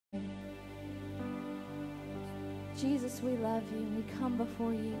Jesus, we love you. We come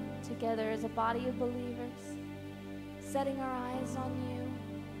before you together as a body of believers, setting our eyes on you,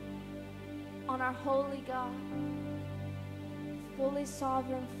 on our holy God, fully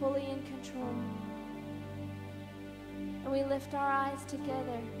sovereign, fully in control. And we lift our eyes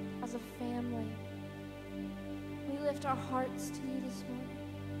together as a family. We lift our hearts to you this morning.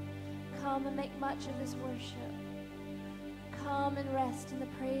 Come and make much of this worship. Come and rest in the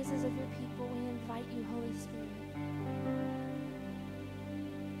praises of your people. We invite you, Holy Spirit.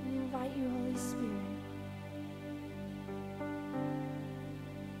 We invite you, Holy Spirit.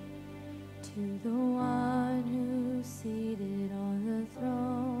 To the one who's seated on the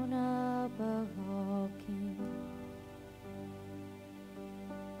throne above all kings,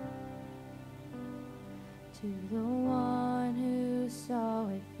 to the one who saw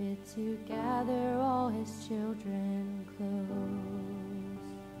it fit to gather all his children close,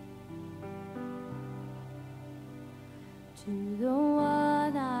 to the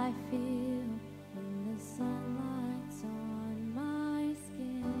one I feel when the sunlight's on my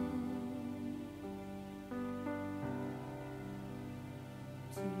skin,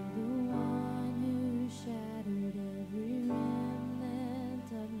 to the one who shattered every remnant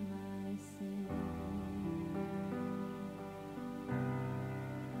of my sin,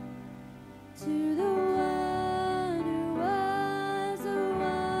 to the one who was, the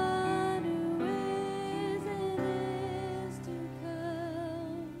one who is and is to come.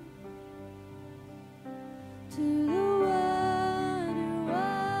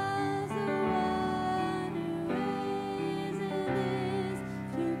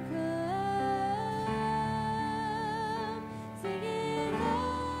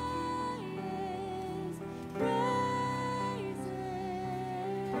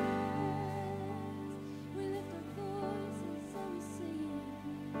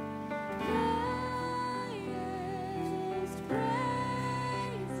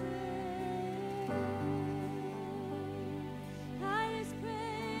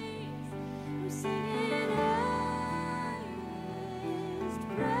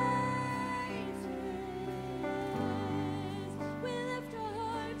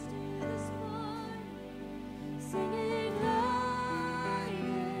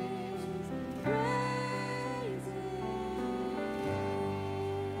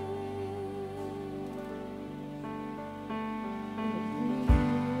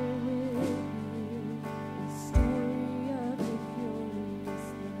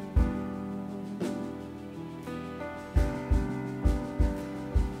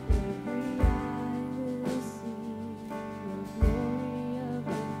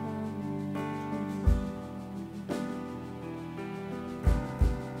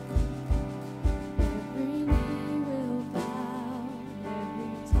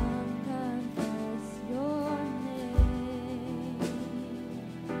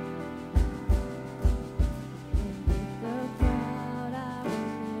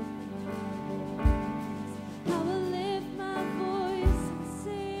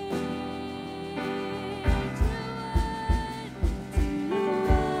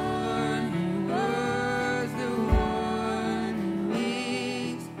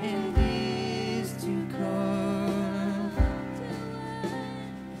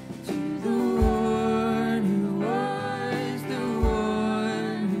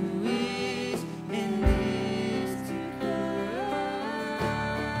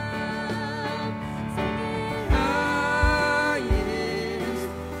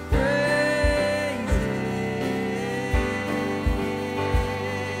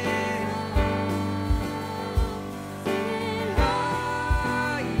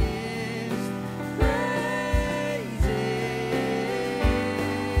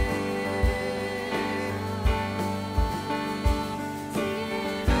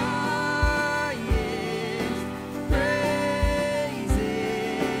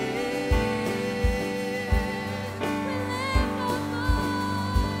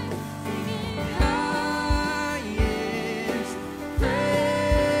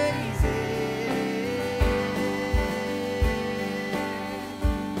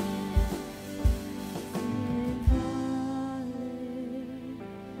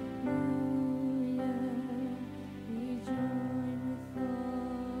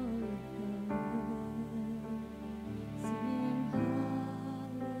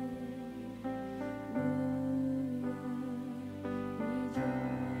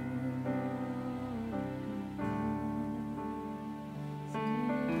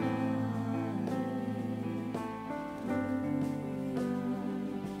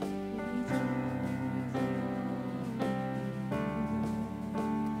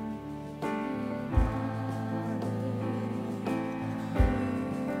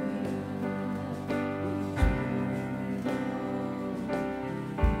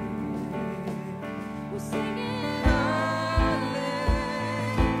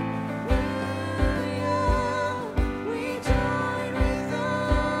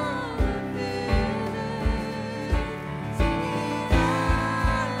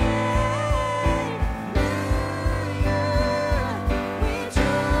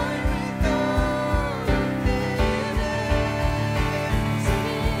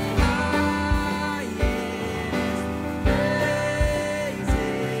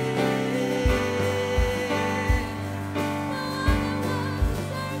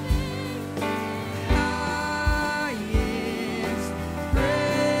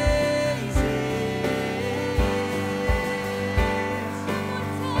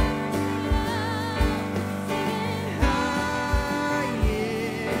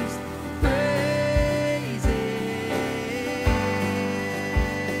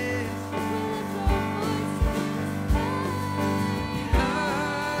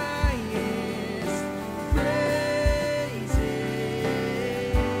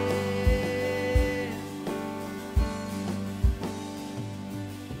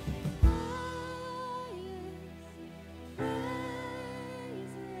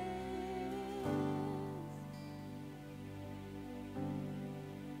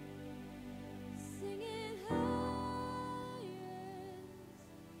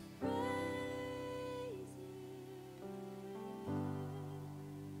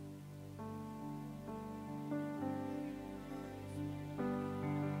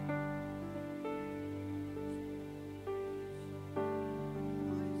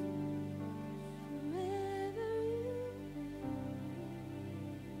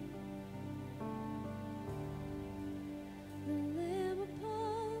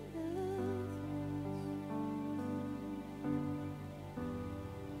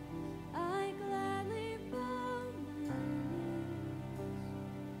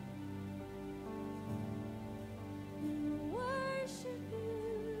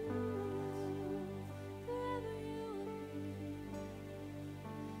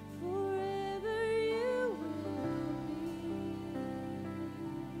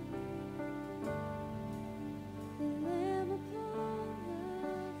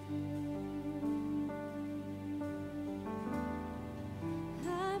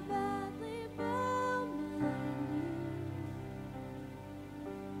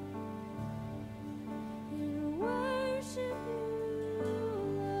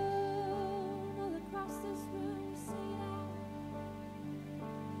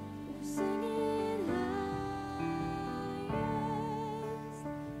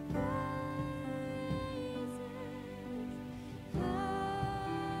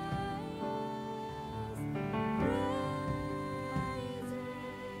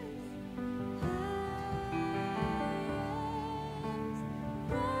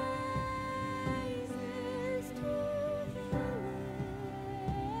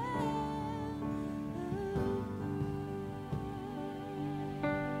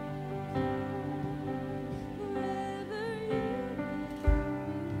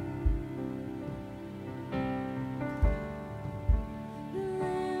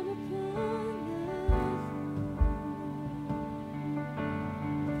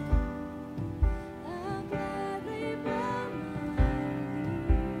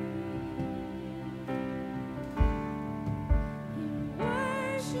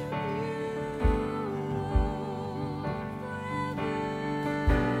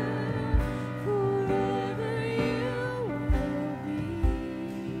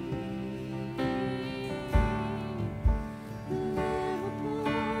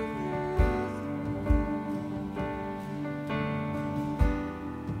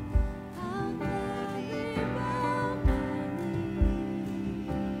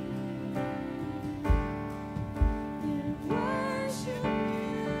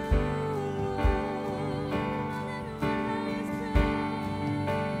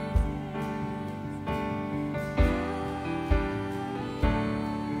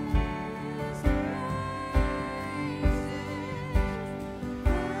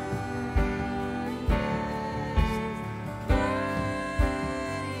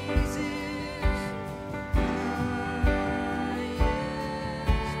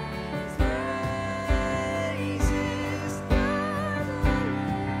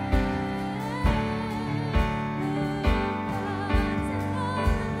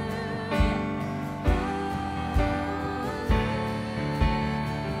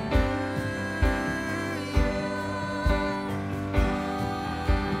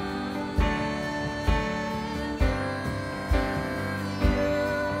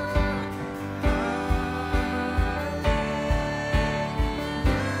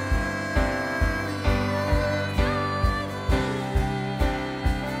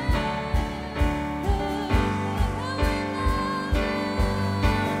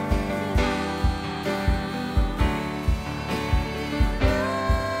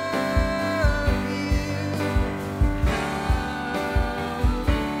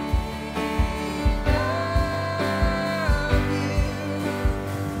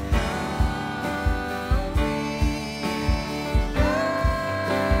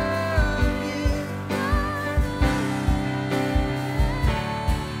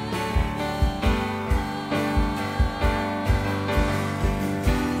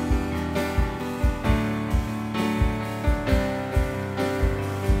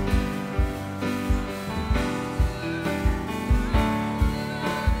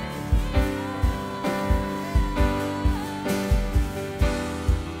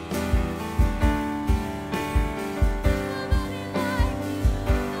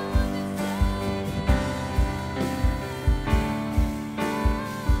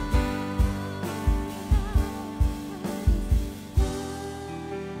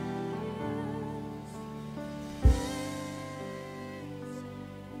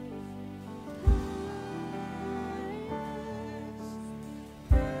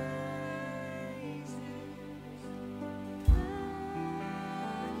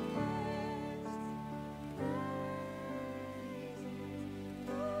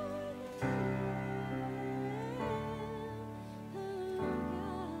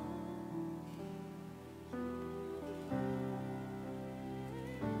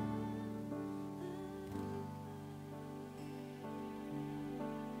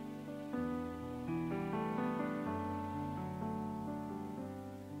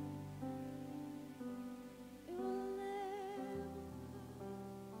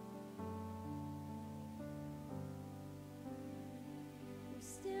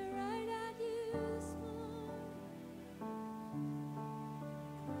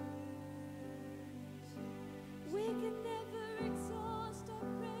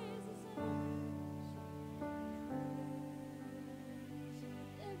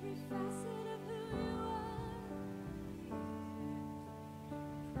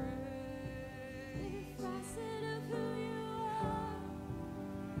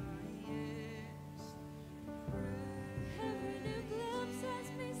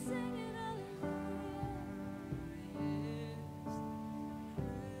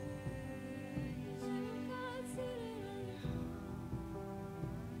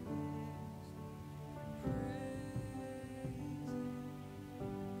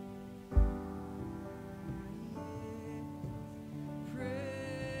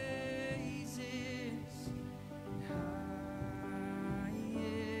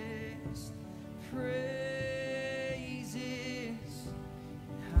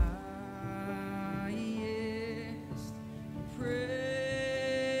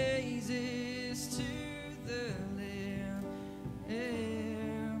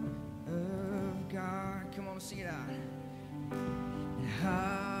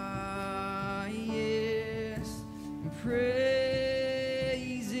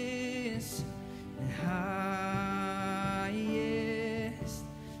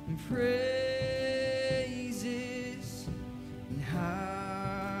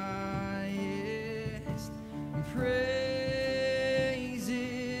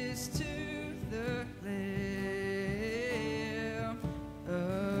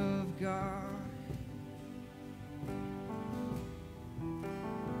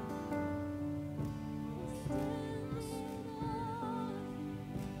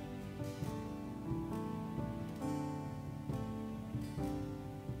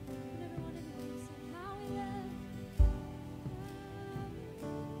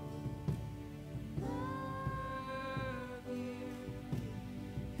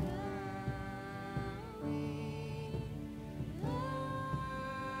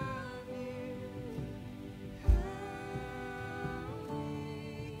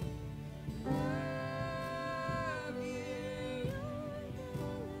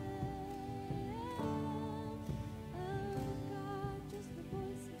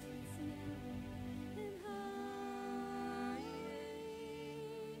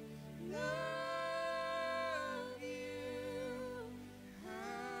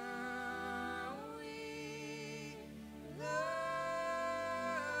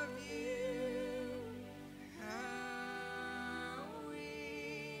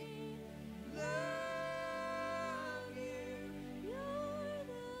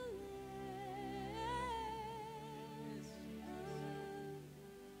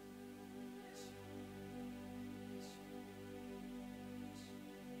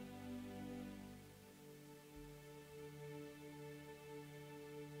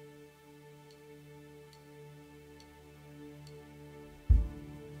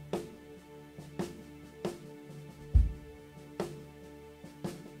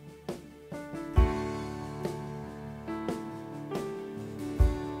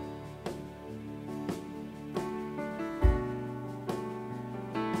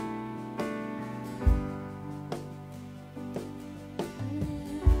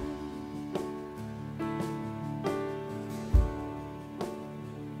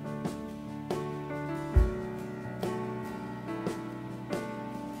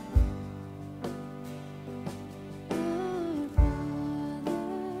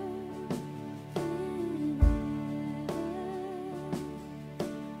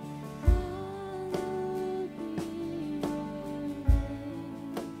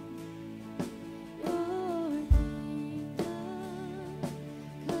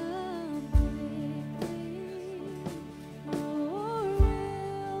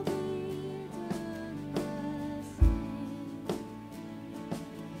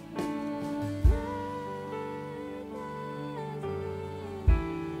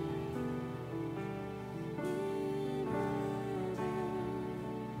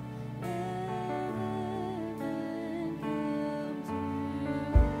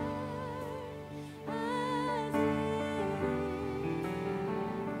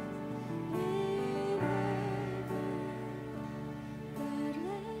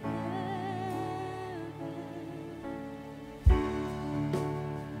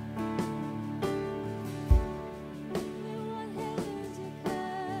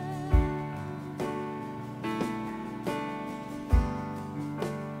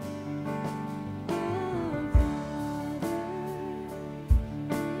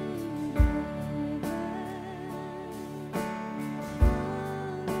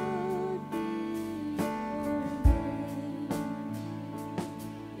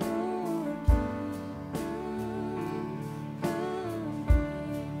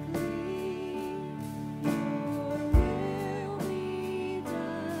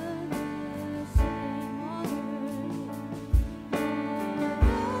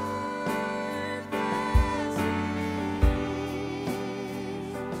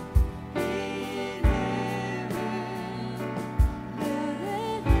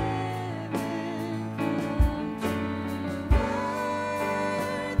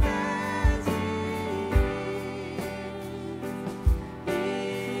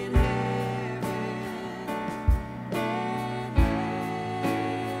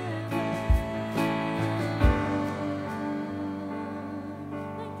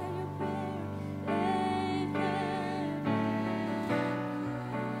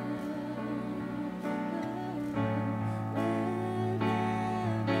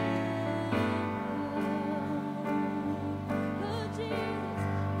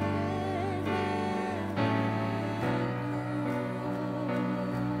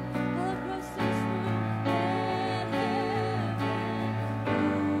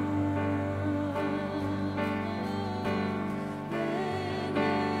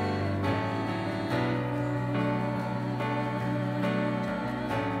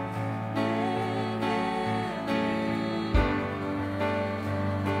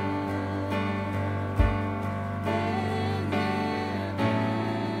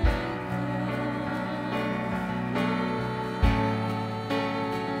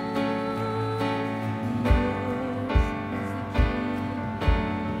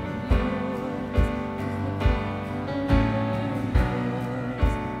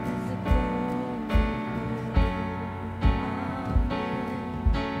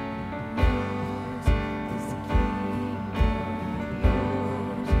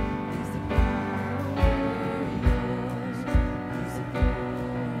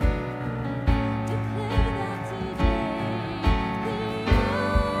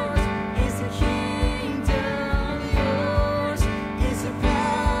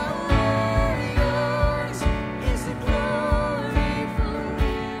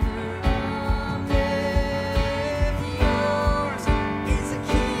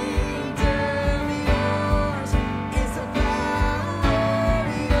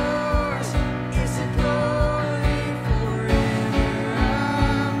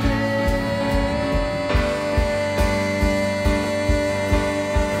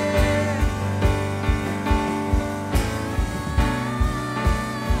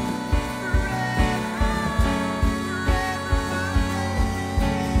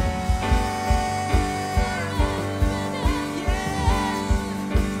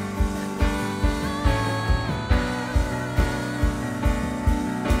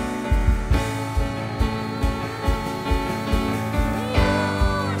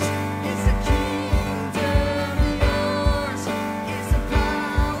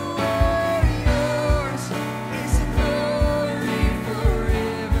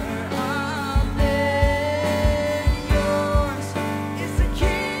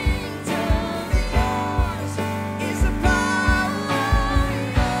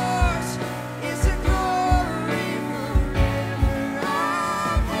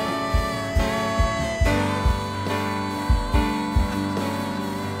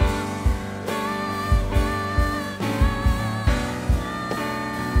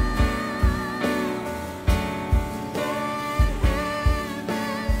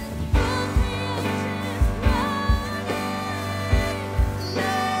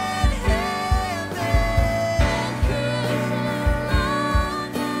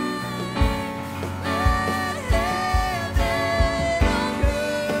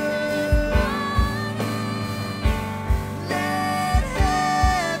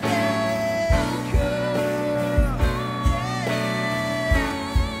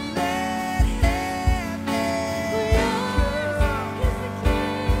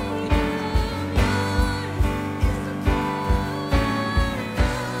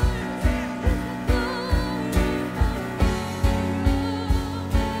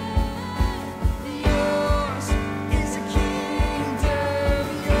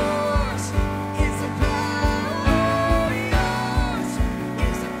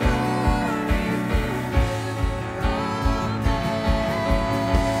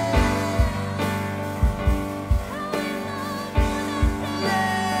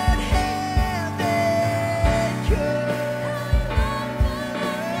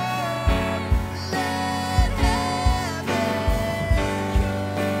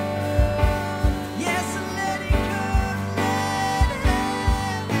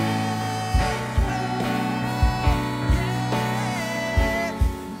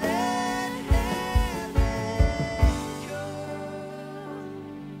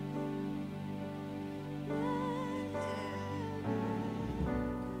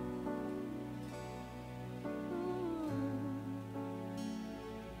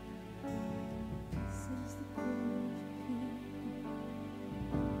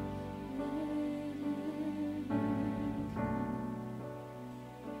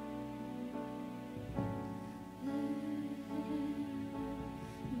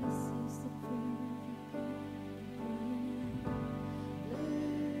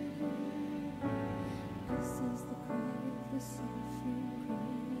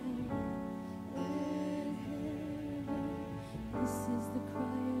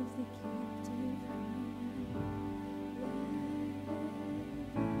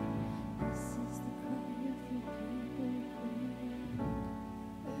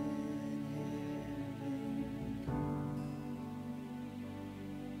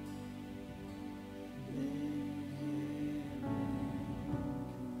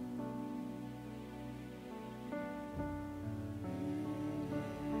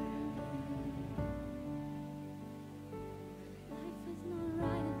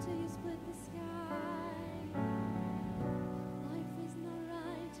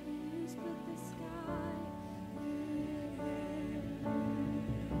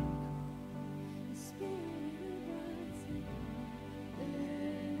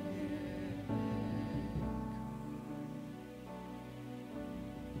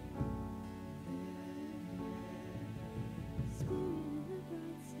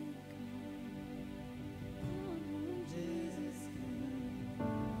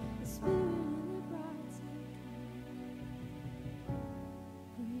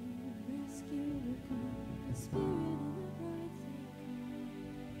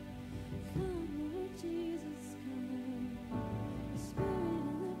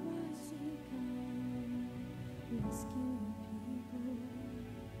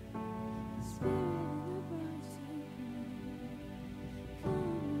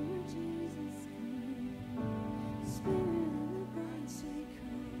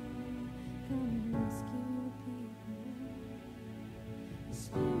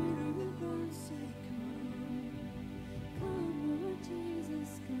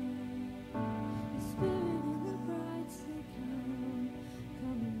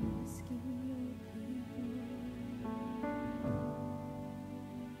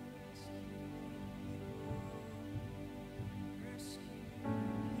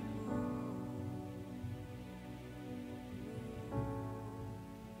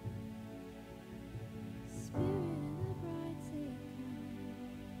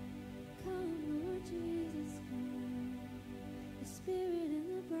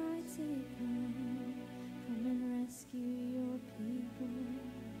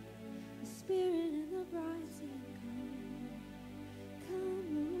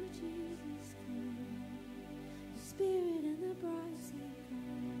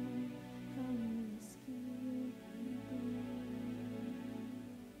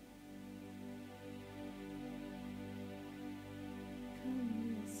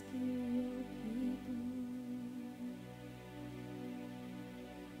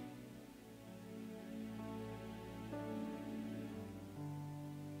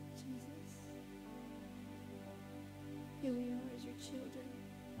 children.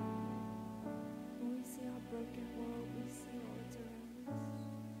 When we see our broken world, we see all that's around us.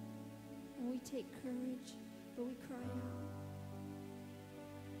 And we take courage, but we cry out.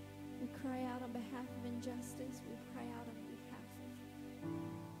 We cry out on behalf of injustice. We cry out on behalf of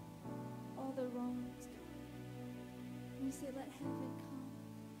all the wrongs, God. We say, let heaven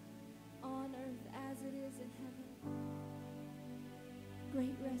come on earth as it is in heaven.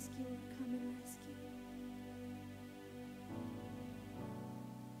 Great rescuer, come and rescue.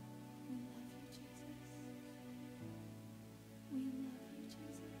 We love you, Jesus. We love you,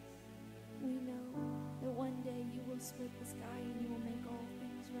 Jesus. We know that one day you will split the sky and you will make all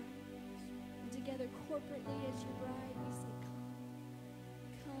things right. And together, corporately as your bride, we say, come.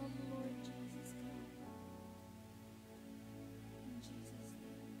 Come, Lord Jesus, come. In Jesus'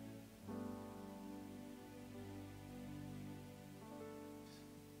 name.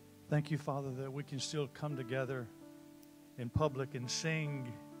 Thank you, Father, that we can still come together in public and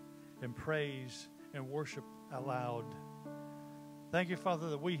sing and praise and worship aloud. Thank you, Father,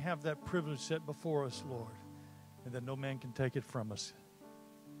 that we have that privilege set before us, Lord, and that no man can take it from us.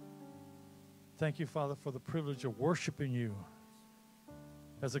 Thank you, Father, for the privilege of worshiping you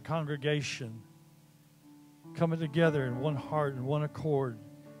as a congregation, coming together in one heart and one accord,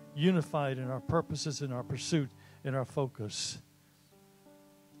 unified in our purposes, in our pursuit, in our focus.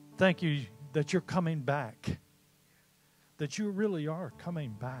 Thank you that you're coming back, that you really are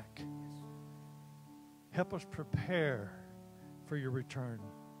coming back. Help us prepare for your return.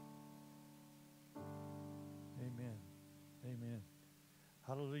 Amen. Amen.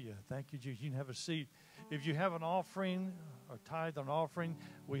 Hallelujah. Thank you, Jesus. You can have a seat. If you have an offering, or tithe an offering,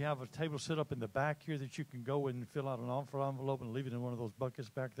 we have a table set up in the back here that you can go and fill out an envelope and leave it in one of those buckets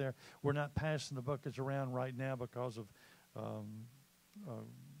back there. We're not passing the buckets around right now because of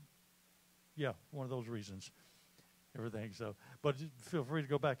one of those reasons, everything. So, but feel free to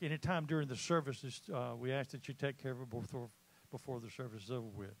go back anytime during the service. We ask that you take care of it before the service is over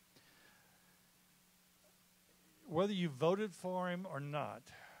with. Whether you voted for him or not,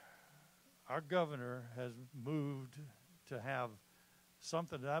 our governor has moved to have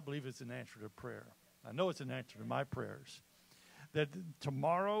something that I believe is an answer to prayer. I know it's an answer to my prayers. That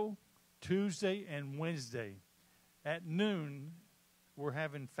tomorrow, Tuesday, and Wednesday at noon, we're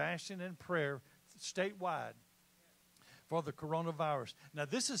having fasting and prayer statewide for the coronavirus. Now,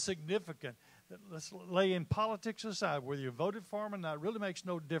 this is significant. Let's lay in politics aside. Whether you voted for him or not, it really makes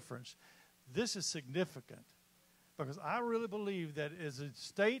no difference. This is significant because I really believe that as a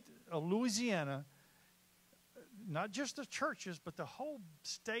state of Louisiana, not just the churches, but the whole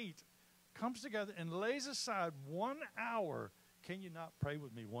state comes together and lays aside 1 hour. Can you not pray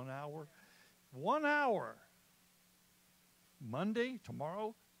with me 1 hour? 1 hour. Monday,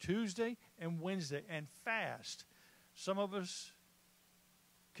 tomorrow, Tuesday, and Wednesday, and fast. Some of us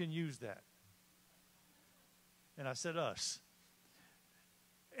can use that. And I said us.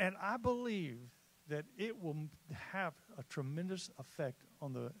 And I believe that it will have a tremendous effect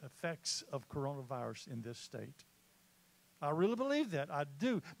on the effects of coronavirus in this state. I really believe that. I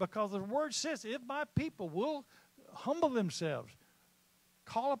do. Because the word says, if my people will humble themselves,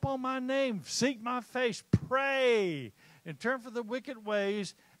 call upon my name, seek my face, pray, and turn from the wicked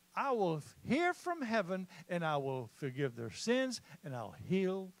ways, I will hear from heaven, and I will forgive their sins, and I'll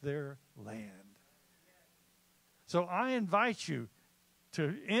heal their land. So I invite you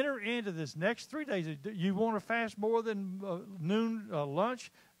to enter into this next 3 days. You want to fast more than noon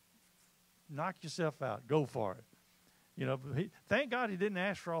lunch? Knock yourself out. Go for it. You know, thank God he didn't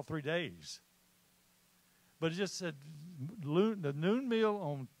ask for all 3 days. But it just said the noon meal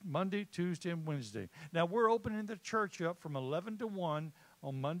on Monday, Tuesday, and Wednesday. Now, we're opening the church up from 11 to 1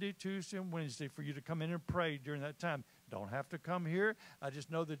 on Monday, Tuesday, and Wednesday for you to come in and pray during that time. Don't have to come here. I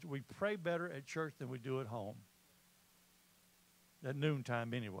just know that we pray better at church than we do at home. At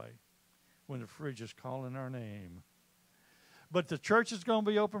noontime anyway, when the fridge is calling our name. But the church is going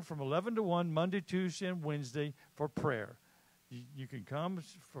to be open from 11 to 1, Monday, Tuesday, and Wednesday for prayer. You can come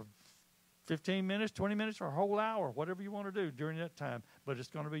for 15 minutes, 20 minutes, or a whole hour, whatever you want to do during that time, but it's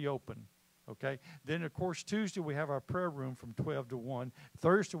going to be open, okay? Then, of course, Tuesday we have our prayer room from 12 to 1.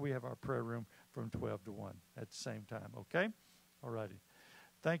 Thursday we have our prayer room from 12 to 1 at the same time, okay? All righty.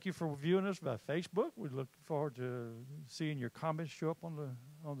 Thank you for viewing us by Facebook. We look forward to seeing your comments show up on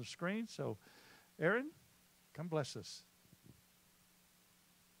the screen. So, Aaron, come bless us.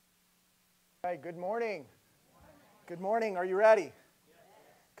 All right, good morning. Good morning. Are you ready?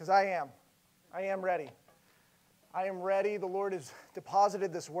 Because I am. I am ready. I am ready. The Lord has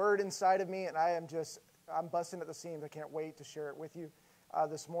deposited this word inside of me, and I'm busting at the seams. I can't wait to share it with you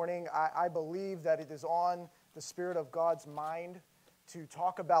this morning. I believe that it is on the Spirit of God's mind to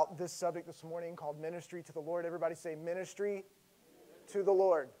talk about this subject this morning called ministry to the Lord. Everybody say ministry to the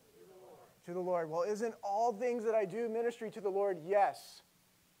Lord. To the Lord. Well, isn't all things that I do ministry to the Lord? Yes.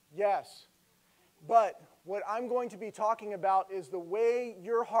 Yes. But what I'm going to be talking about is the way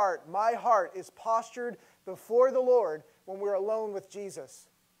your heart, my heart, is postured before the Lord when we're alone with Jesus.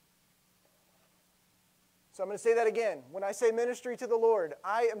 So I'm going to say that again. When I say ministry to the Lord,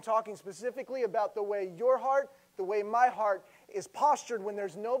 I am talking specifically about the way your heart, the way my heart is postured when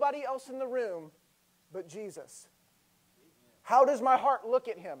there's nobody else in the room but Jesus. How does my heart look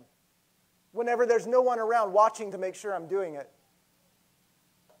at Him whenever there's no one around watching to make sure I'm doing it?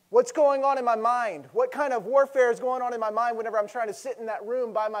 What's going on in my mind? What kind of warfare is going on in my mind whenever I'm trying to sit in that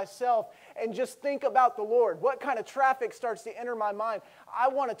room by myself and just think about the Lord? What kind of traffic starts to enter my mind? I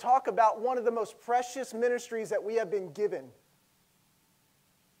want to talk about one of the most precious ministries that we have been given.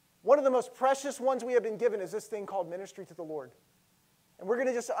 One of the most precious ones we have been given is this thing called ministry to the Lord. And we're going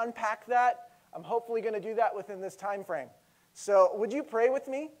to just unpack that. I'm hopefully going to do that within this time frame. So would you pray with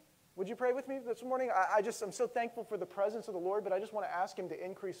me? Would you pray with me this morning? I'm so thankful for the presence of the Lord, but I just want to ask Him to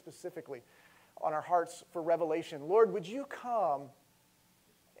increase specifically on our hearts for revelation. Lord, would you come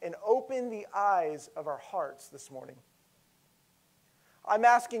and open the eyes of our hearts this morning? I'm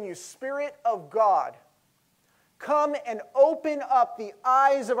asking you, Spirit of God, come and open up the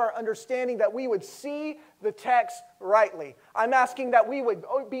eyes of our understanding that we would see the text rightly. I'm asking that we would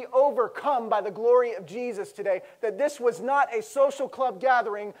be overcome by the glory of Jesus today, that this was not a social club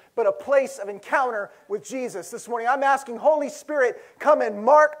gathering, but a place of encounter with Jesus this morning. I'm asking, Holy Spirit, come and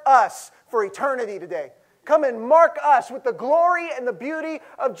mark us for eternity today. Come and mark us with the glory and the beauty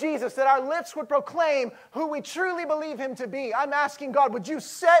of Jesus, that our lips would proclaim who we truly believe Him to be. I'm asking, God, would you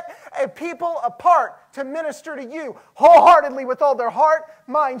set a people apart to minister to you wholeheartedly with all their heart,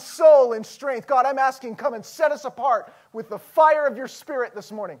 mind, soul, and strength? God, I'm asking, come and set us apart with the fire of your Spirit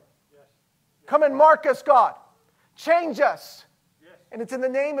this morning. Yes. Come and mark us, God. Change us. Yes. And it's in the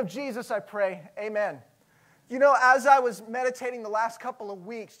name of Jesus I pray. Amen. You know, as I was meditating the last couple of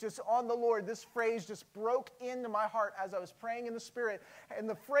weeks just on the Lord, this phrase just broke into my heart as I was praying in the Spirit. And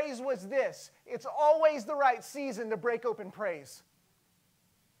the phrase was this: it's always the right season to break open praise.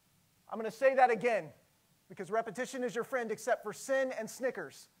 I'm going to say that again, because repetition is your friend except for sin and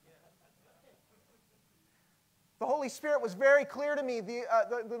Snickers. The Holy Spirit was very clear to me the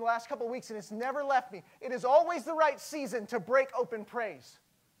last couple of weeks, and it's never left me. It is always the right season to break open praise.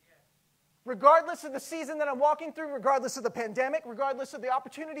 Regardless of the season that I'm walking through, regardless of the pandemic, regardless of the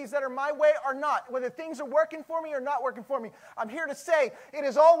opportunities that are my way or not, whether things are working for me or not working for me, I'm here to say it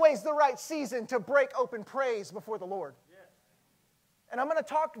is always the right season to break open praise before the Lord. Yes. And I'm going to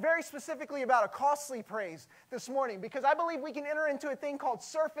talk very specifically about a costly praise this morning, because I believe we can enter into a thing called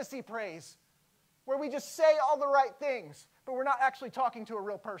surfacey praise, where we just say all the right things, but we're not actually talking to a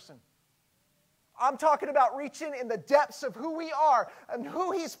real person. I'm talking about reaching in the depths of who we are and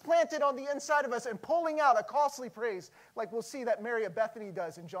who He's planted on the inside of us and pulling out a costly praise, like we'll see that Mary of Bethany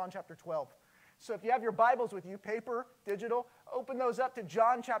does in John chapter 12. So if you have your Bibles with you, paper, digital, open those up to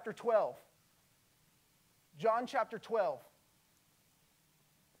John chapter 12. John chapter 12.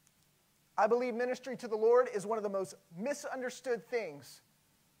 I believe ministry to the Lord is one of the most misunderstood things,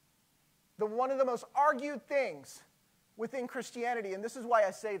 one of the most argued things within Christianity, and this is why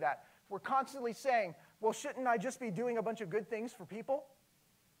I say that. We're constantly saying, well, shouldn't I just be doing a bunch of good things for people?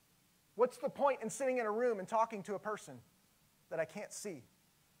 What's the point in sitting in a room and talking to a person that I can't see?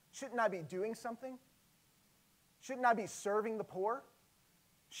 Shouldn't I be doing something? Shouldn't I be serving the poor?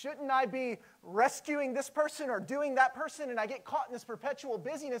 Shouldn't I be rescuing this person or doing that person? And I get caught in this perpetual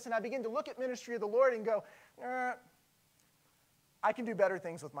busyness, and I begin to look at ministry of the Lord and go, I can do better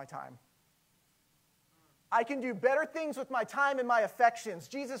things with my time. I can do better things with my time and my affections.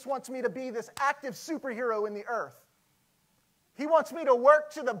 Jesus wants me to be this active superhero in the earth. He wants me to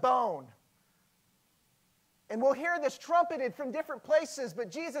work to the bone. And we'll hear this trumpeted from different places, but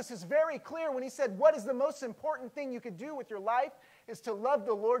Jesus is very clear when He said, what is the most important thing you could do with your life is to love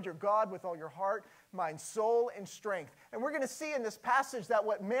the Lord your God with all your heart, mind, soul, and strength. And we're going to see in this passage that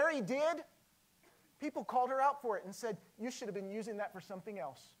what Mary did, people called her out for it and said, you should have been using that for something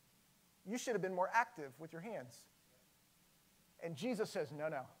else. You should have been more active with your hands. And Jesus says, no.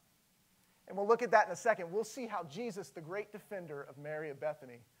 And we'll look at that in a second. We'll see how Jesus, the great defender of Mary of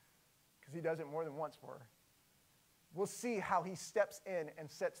Bethany, because He does it more than once for her, we'll see how He steps in and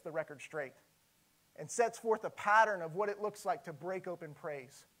sets the record straight and sets forth a pattern of what it looks like to break open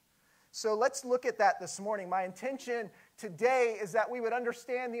praise. So let's look at that this morning. My intention today is that we would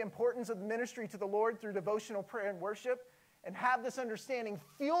understand the importance of the ministry to the Lord through devotional prayer and worship, and have this understanding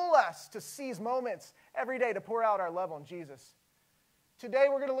fuel us to seize moments every day to pour out our love on Jesus. Today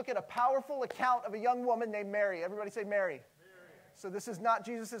we're going to look at a powerful account of a young woman named Mary. Everybody say Mary. Mary. So this is not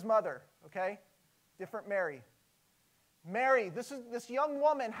Jesus' mother, okay? Different Mary. Mary, this young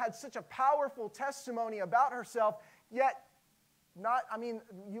woman had such a powerful testimony about herself, yet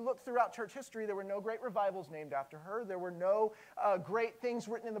you look throughout church history, there were no great revivals named after her. There were no great things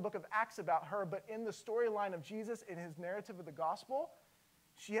written in the book of Acts about her, but in the storyline of Jesus, in his narrative of the gospel,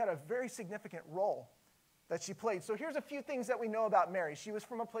 she had a very significant role that she played. So here's a few things that we know about Mary. She was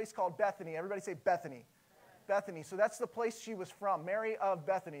from a place called Bethany. Everybody say Bethany. Bethany. So that's the place she was from. Mary of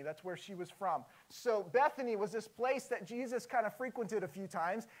Bethany. That's where she was from. So Bethany was this place that Jesus kind of frequented a few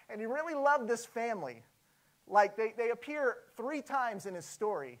times, and he really loved this family. Like they appear 3 times in his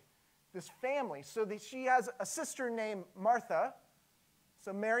story, this family. So she has a sister named Martha.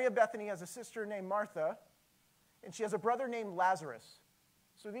 So Mary of Bethany has a sister named Martha, and she has a brother named Lazarus.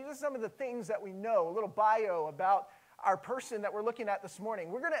 So these are some of the things that we know, a little bio about our person that we're looking at this morning.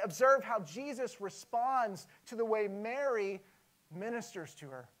 We're going to observe how Jesus responds to the way Mary ministers to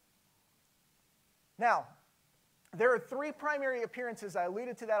her. Now, there are 3 primary appearances. I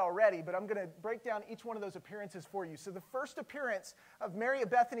alluded to that already, but I'm going to break down each one of those appearances for you. So the first appearance of Mary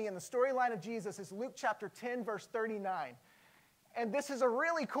of Bethany in the storyline of Jesus is Luke chapter 10, verse 39. And this is a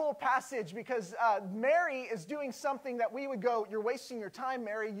really cool passage because Mary is doing something that we would go, you're wasting your time,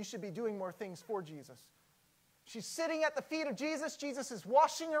 Mary. You should be doing more things for Jesus. She's sitting at the feet of Jesus. Jesus is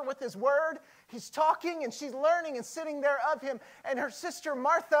washing her with his word. He's talking and she's learning and sitting there of him. And her sister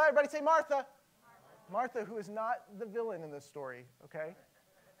Martha, everybody say Martha. Martha, who is not the villain in this story, okay?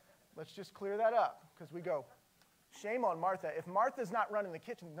 Let's just clear that up because we go, shame on Martha. If Martha's not running the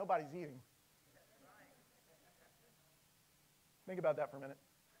kitchen, nobody's eating. Think about that for a minute.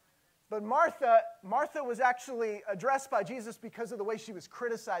 But Martha was actually addressed by Jesus because of the way she was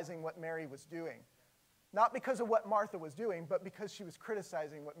criticizing what Mary was doing. Not because of what Martha was doing, but because she was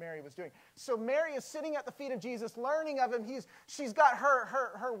criticizing what Mary was doing. So Mary is sitting at the feet of Jesus, learning of him. She's got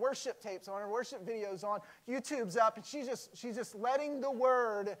her worship tapes on, her worship videos on, YouTube's up, and she's just letting the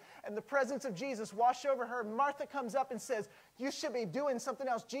word and the presence of Jesus wash over her. Martha comes up and says, you should be doing something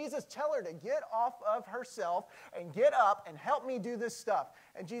else. Jesus, tell her to get off of herself and get up and help me do this stuff.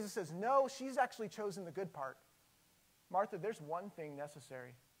 And Jesus says, no, she's actually chosen the good part. Martha, there's one thing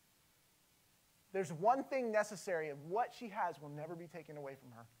necessary. There's one thing necessary, and what she has will never be taken away from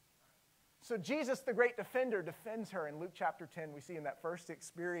her. So Jesus, the great defender, defends her in Luke chapter 10. We see in that first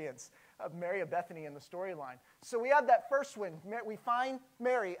experience of Mary of Bethany in the storyline. So we have that first one. We find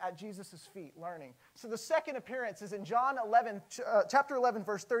Mary at Jesus' feet learning. So the second appearance is in John 11, chapter 11,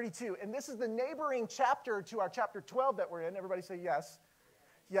 verse 32. And this is the neighboring chapter to our chapter 12 that we're in. Everybody say yes.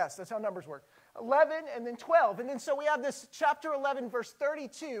 Yes, that's how numbers work. 11 and then 12. And then so we have this chapter 11, verse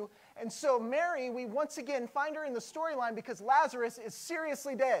 32. And so Mary, we once again find her in the storyline because Lazarus is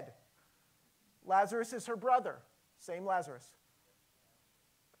seriously dead. Lazarus is her brother. Same Lazarus.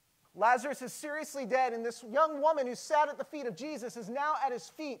 Lazarus is seriously dead, and this young woman who sat at the feet of Jesus is now at his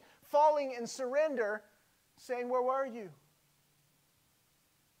feet, falling in surrender, saying, where were you?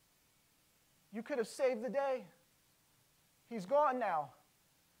 You could have saved the day. He's gone now.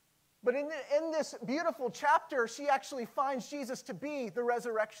 But in this beautiful chapter, she actually finds Jesus to be the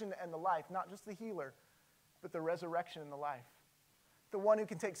resurrection and the life. Not just the healer, but the resurrection and the life. The one who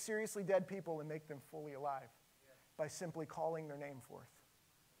can take seriously dead people and make them fully alive by simply calling their name forth.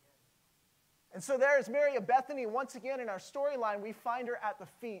 And so there is Mary of Bethany. Once again in our storyline, we find her at the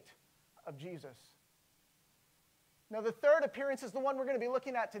feet of Jesus. Now the third appearance is the one we're going to be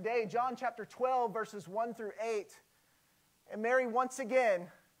looking at today. John chapter 12, verses 1 through 8. And Mary once again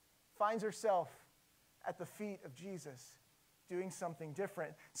finds herself at the feet of Jesus, doing something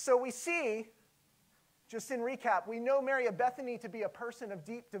different. So we see, just in recap, we know Mary of Bethany to be a person of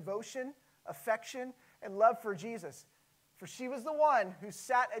deep devotion, affection, and love for Jesus. For she was the one who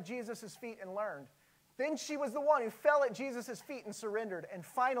sat at Jesus' feet and learned. Then she was the one who fell at Jesus' feet and surrendered. And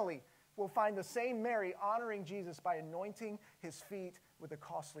finally, we'll find the same Mary honoring Jesus by anointing his feet with a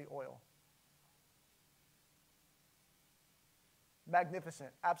costly oil.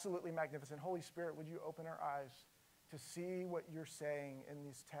 Magnificent, absolutely magnificent. Holy Spirit, would you open our eyes to see what you're saying in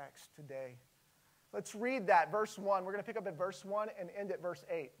these texts today? Let's read that, verse 1. We're going to pick up at verse 1 and end at verse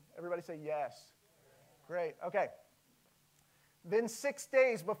 8. Everybody say yes. Great, okay. Then 6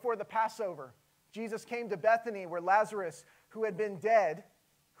 days before the Passover, Jesus came to Bethany where Lazarus, who had been dead,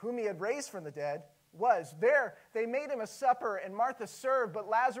 whom he had raised from the dead, was. There they made him a supper, and Martha served, but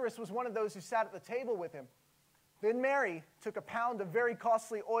Lazarus was one of those who sat at the table with him. Then Mary took a pound of very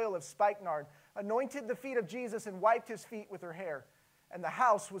costly oil of spikenard, anointed the feet of Jesus, and wiped his feet with her hair. And the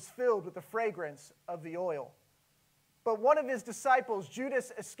house was filled with the fragrance of the oil. But one of his disciples,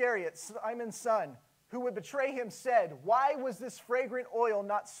 Judas Iscariot, Simon's son, who would betray him, said, "Why was this fragrant oil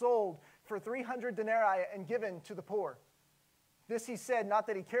not sold for 300 denarii and given to the poor?" This he said, not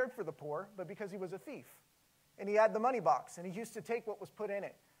that he cared for the poor, but because he was a thief. And he had the money box, and he used to take what was put in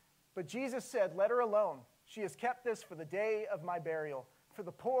it. But Jesus said, "Let her alone. She has kept this for the day of my burial. For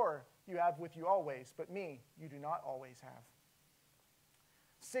the poor you have with you always, but me you do not always have."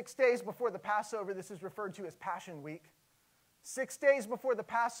 6 days before the Passover, this is referred to as Passion Week. 6 days before the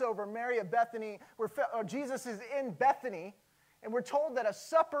Passover, Mary of Bethany, Jesus is in Bethany, and we're told that a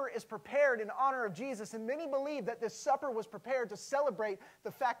supper is prepared in honor of Jesus, and many believe that this supper was prepared to celebrate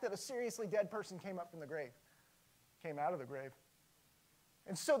the fact that a seriously dead person came out of the grave.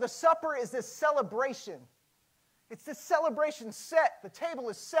 And so the supper is this celebration. It's this celebration set. The table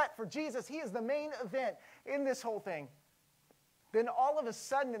is set for Jesus. He is the main event in this whole thing. Then all of a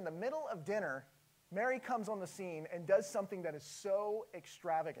sudden, in the middle of dinner, Mary comes on the scene and does something that is so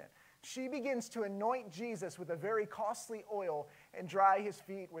extravagant. She begins to anoint Jesus with a very costly oil and dry his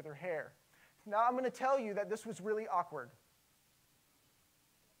feet with her hair. Now, I'm going to tell you that this was really awkward.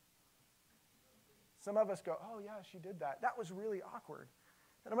 Some of us go, "Oh, yeah, she did that. That was really awkward."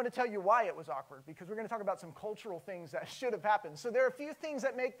 And I'm going to tell you why it was awkward, because we're going to talk about some cultural things that should have happened. So there are a few things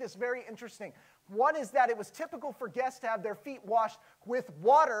that make this very interesting. One is that it was typical for guests to have their feet washed with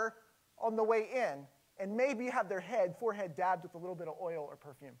water on the way in, and maybe have their forehead dabbed with a little bit of oil or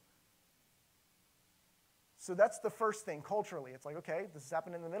perfume. So that's the first thing culturally. It's like, okay, this has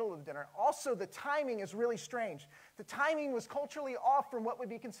happened in the middle of the dinner. Also, the timing is really strange. The timing was culturally off from what would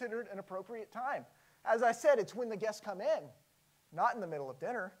be considered an appropriate time. As I said, it's when the guests come in, not in the middle of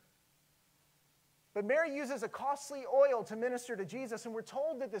dinner. But Mary uses a costly oil to minister to Jesus, and we're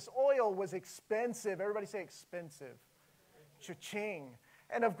told that this oil was expensive. Everybody say expensive. Cha-ching.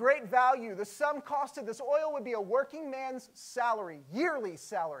 And of great value. The sum cost of this oil would be a working man's salary, yearly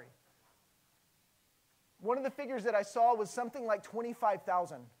salary. One of the figures that I saw was something like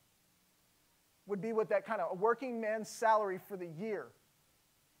 $25,000 would be what that kind of a working man's salary for the year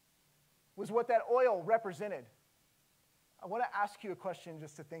was what that oil represented. I want to ask you a question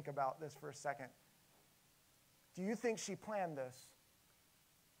just to think about this for a second. Do you think she planned this?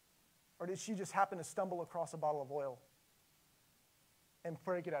 Or did she just happen to stumble across a bottle of oil and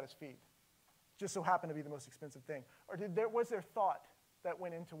break it at his feet? Just so happened to be the most expensive thing. Or was there thought that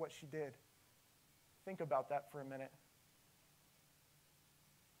went into what she did? Think about that for a minute.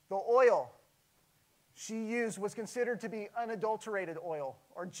 The oil she used was considered to be unadulterated oil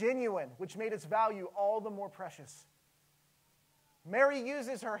or genuine, which made its value all the more precious. Mary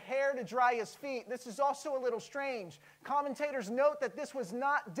uses her hair to dry his feet. This is also a little strange. Commentators note that this was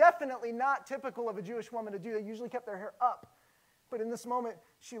definitely not typical of a Jewish woman to do. They usually kept their hair up. But in this moment,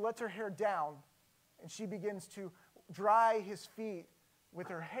 she lets her hair down, and she begins to dry his feet with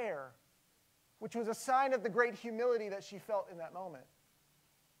her hair, which was a sign of the great humility that she felt in that moment.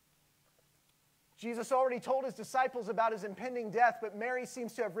 Jesus already told his disciples about his impending death, but Mary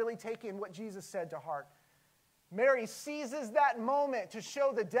seems to have really taken what Jesus said to heart. Mary seizes that moment to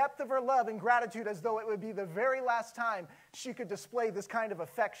show the depth of her love and gratitude as though it would be the very last time she could display this kind of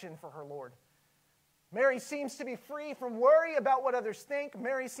affection for her Lord. Mary seems to be free from worry about what others think.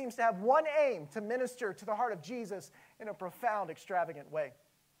 Mary seems to have one aim: to minister to the heart of Jesus in a profound, extravagant way.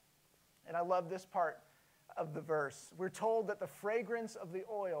 And I love this part of the verse. We're told that the fragrance of the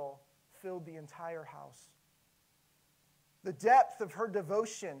oil filled the entire house. The depth of her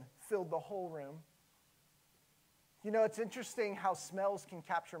devotion filled the whole room. You know, it's interesting how smells can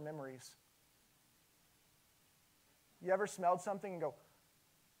capture memories. You ever smelled something and go,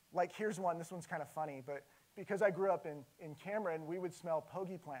 like, here's one, this one's kind of funny, but because I grew up in Cameron, we would smell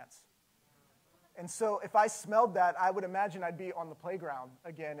pogie plants. And so if I smelled that, I would imagine I'd be on the playground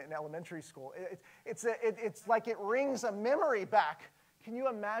again in elementary school. It's like it rings a memory back. Can you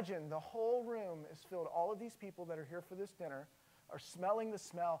imagine the whole room is filled, all of these people that are here for this dinner are smelling the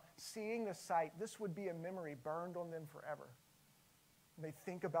smell, seeing the sight. This would be a memory burned on them forever. And they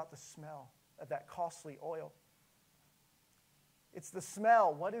think about the smell of that costly oil. It's the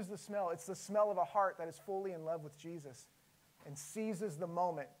smell. What is the smell? It's the smell of a heart that is fully in love with Jesus and seizes the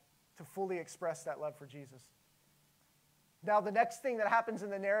moment to fully express that love for Jesus. Now, the next thing that happens in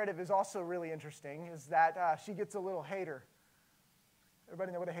the narrative is also really interesting, is that she gets a little hater.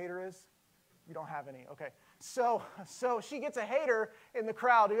 Everybody know what a hater is? You don't have any. Okay. So she gets a hater in the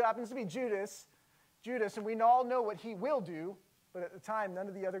crowd who happens to be Judas, and we all know what he will do, but at the time, none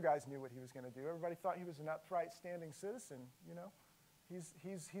of the other guys knew what he was going to do. Everybody thought he was an upright, standing citizen, you know.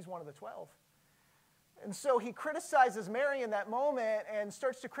 He's one of the 12. And so he criticizes Mary in that moment and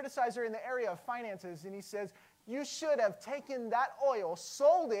starts to criticize her in the area of finances, and he says, You should have taken that oil,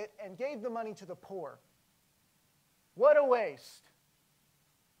 sold it, and gave the money to the poor. What a waste.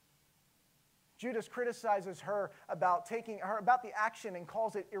 Judas criticizes her about the action and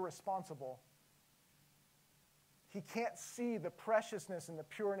calls it irresponsible. He can't see the preciousness and the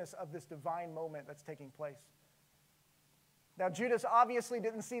pureness of this divine moment that's taking place. Now, Judas obviously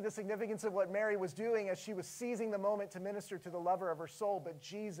didn't see the significance of what Mary was doing as she was seizing the moment to minister to the lover of her soul, but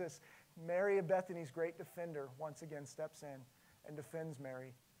Jesus, Mary of Bethany's great defender, once again steps in and defends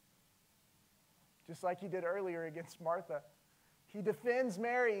Mary. Just like he did earlier against Martha. He defends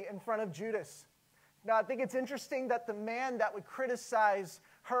Mary in front of Judas. Now, I think it's interesting that the man that would criticize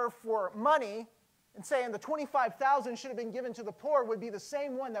her for money and saying the $25,000 should have been given to the poor would be the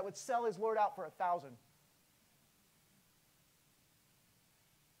same one that would sell his Lord out for $1,000.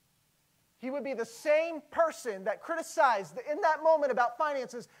 He would be the same person that criticized in that moment about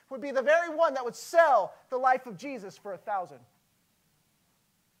finances would be the very one that would sell the life of Jesus for $1,000.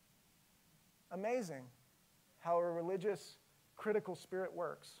 Amazing how a religious, critical spirit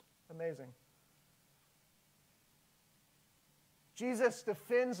works. Amazing. Jesus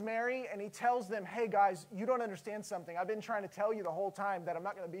defends Mary, and he tells them, hey guys, you don't understand something. I've been trying to tell you the whole time that I'm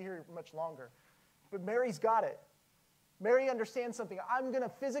not going to be here much longer. But Mary's got it. Mary understands something. I'm going to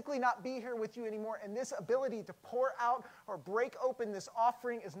physically not be here with you anymore, and this ability to pour out or break open this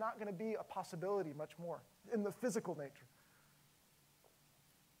offering is not going to be a possibility much more in the physical nature.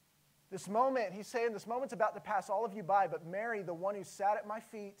 This moment, he's saying, this moment's about to pass all of you by, but Mary, the one who sat at my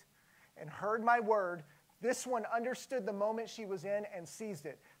feet and heard my word, this one understood the moment she was in and seized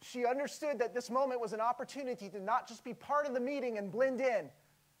it. She understood that this moment was an opportunity to not just be part of the meeting and blend in,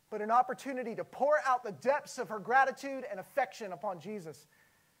 but an opportunity to pour out the depths of her gratitude and affection upon Jesus.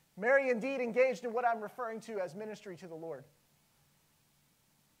 Mary indeed engaged in what I'm referring to as ministry to the Lord.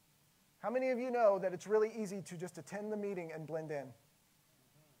 How many of you know that it's really easy to just attend the meeting and blend in?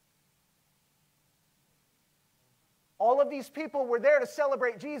 All of these people were there to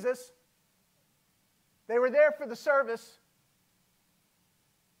celebrate Jesus. They were there for the service.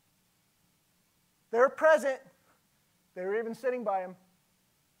 They were present. They were even sitting by him.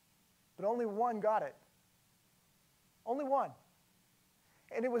 But only one got it. Only one.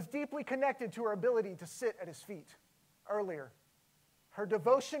 And it was deeply connected to her ability to sit at his feet earlier. Her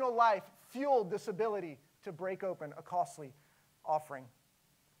devotional life fueled this ability to break open a costly offering.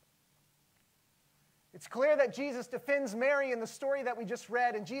 It's clear that Jesus defends Mary in the story that we just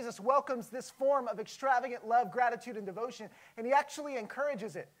read, and Jesus welcomes this form of extravagant love, gratitude, and devotion, and he actually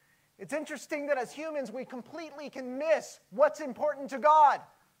encourages it. It's interesting that as humans, we completely can miss what's important to God.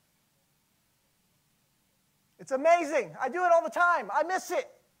 It's amazing. I do it all the time. I miss it.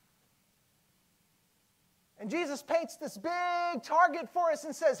 And Jesus paints this big target for us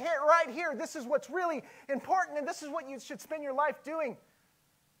and says, here, right here, this is what's really important, and this is what you should spend your life doing.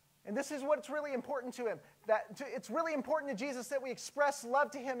 And this is what's really important to him. It's really important to Jesus that we express love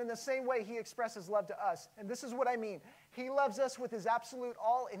to him in the same way he expresses love to us. And this is what I mean. He loves us with his absolute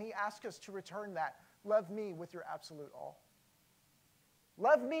all, and he asks us to return that. Love me with your absolute all.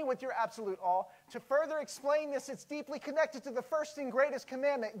 Love me with your absolute all. To further explain this, it's deeply connected to the first and greatest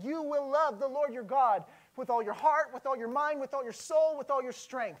commandment. You will love the Lord your God with all your heart, with all your mind, with all your soul, with all your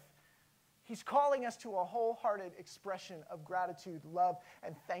strength. He's calling us to a wholehearted expression of gratitude, love,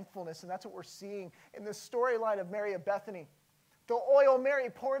 and thankfulness. And that's what we're seeing in this storyline of Mary of Bethany. The oil Mary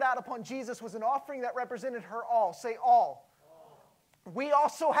poured out upon Jesus was an offering that represented her all. Say all. We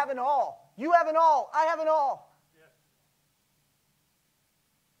also have an all. You have an all. I have an all. Yes.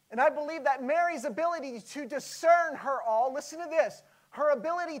 And I believe that Mary's ability to discern her all, listen to this, her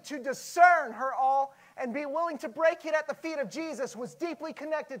ability to discern her all and be willing to break it at the feet of Jesus was deeply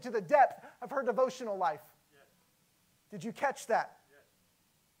connected to the depth of her devotional life. Yes. Did you catch that? Yes.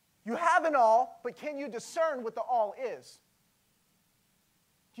 You have an all, but can you discern what the all is?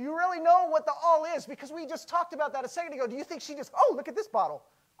 Do you really know what the all is? Because we just talked about that a second ago. Do you think she just, oh, look at this bottle.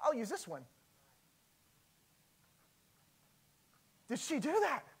 I'll use this one. Did she do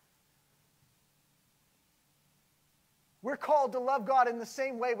that? We're called to love God in the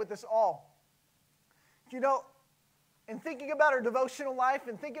same way with this all. You know, in thinking about her devotional life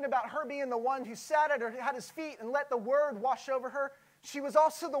and thinking about her being the one who sat at his feet and let the word wash over her, she was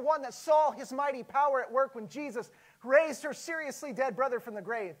also the one that saw his mighty power at work when Jesus raised her seriously dead brother from the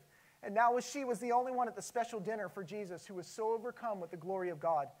grave. And now she was the only one at the special dinner for Jesus who was so overcome with the glory of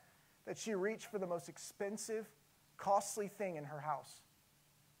God that she reached for the most expensive, costly thing in her house.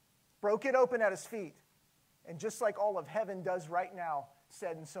 Broke it open at his feet. And just like all of heaven does right now,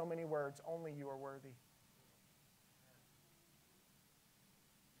 said in so many words, only you are worthy.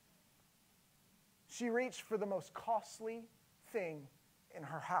 She reached for the most costly thing in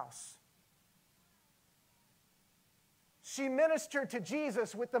her house. She ministered to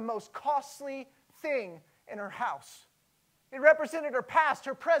Jesus with the most costly thing in her house. It represented her past,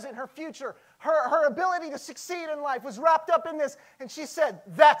 her present, her future. Her ability to succeed in life was wrapped up in this. And she said,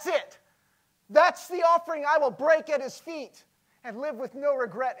 that's it. That's the offering I will break at his feet and live with no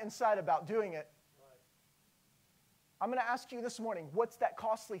regret inside about doing it. I'm going to ask you this morning, what's that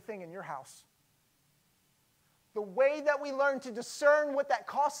costly thing in your house? The way that we learn to discern what that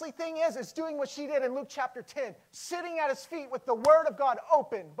costly thing is doing what she did in Luke chapter 10, sitting at his feet with the Word of God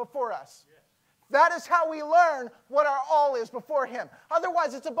open before us. Yes. That is how we learn what our all is before him.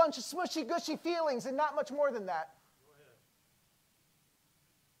 Otherwise, it's a bunch of smushy, gushy feelings and not much more than that.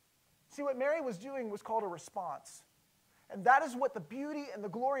 See, what Mary was doing was called a response. And that is what the beauty and the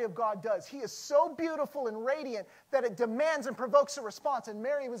glory of God does. He is so beautiful and radiant that it demands and provokes a response. And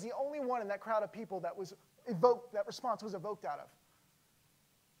Mary was the only one in that crowd of people that was evoked, that response was evoked out of.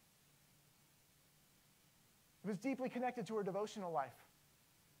 It was deeply connected to her devotional life.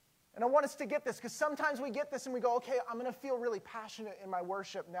 And I want us to get this, because sometimes we get this and we go, okay, I'm going to feel really passionate in my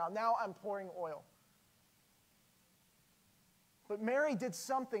worship now. Now I'm pouring oil. But Mary did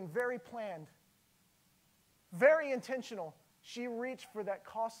something very planned, very intentional. She reached for that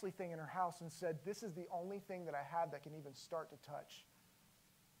costly thing in her house and said, this is the only thing that I have that can even start to touch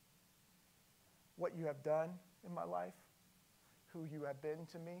what you have done in my life, who you have been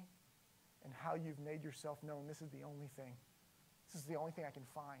to me, and how you've made yourself known. This is the only thing. This is the only thing I can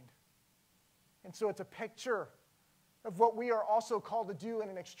find. And so it's a picture of what we are also called to do in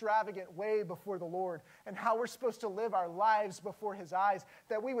an extravagant way before the Lord, and how we're supposed to live our lives before his eyes,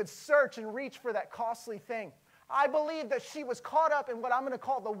 that we would search and reach for that costly thing. I believe that she was caught up in what I'm going to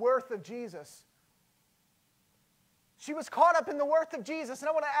call the worth of Jesus. She was caught up in the worth of Jesus. And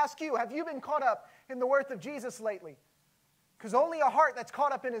I want to ask you, have you been caught up in the worth of Jesus lately? Because only a heart that's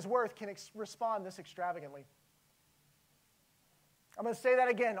caught up in his worth can respond this extravagantly. I'm going to say that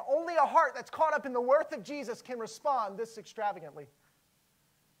again. Only a heart that's caught up in the worth of Jesus can respond this extravagantly.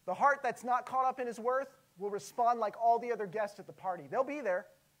 The heart that's not caught up in his worth will respond like all the other guests at the party. They'll be there.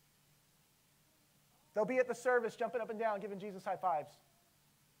 They'll be at the service jumping up and down, giving Jesus high fives.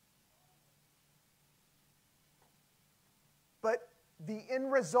 But the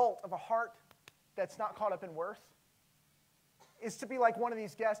end result of a heart that's not caught up in worth is to be like one of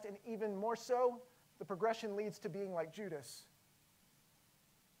these guests, and even more so, the progression leads to being like Judas,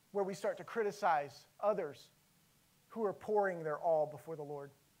 where we start to criticize others who are pouring their all before the Lord.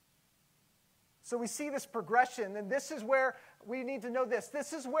 So we see this progression, and this is where we need to know this.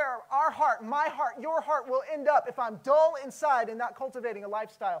 This is where our heart, my heart, your heart will end up if I'm dull inside and not cultivating a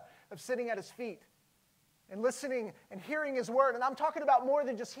lifestyle of sitting at his feet and listening and hearing his word. And I'm talking about more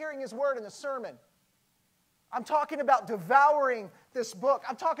than just hearing his word in a sermon. I'm talking about devouring this book.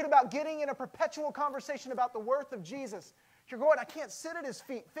 I'm talking about getting in a perpetual conversation about the worth of Jesus. You're going, I can't sit at his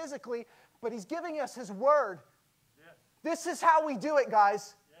feet physically, but he's giving us his word. Yes. This is how we do it,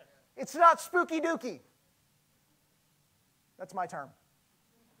 guys. Yes. It's not spooky dooky. That's my term.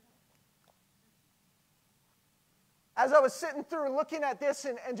 As I was sitting through looking at this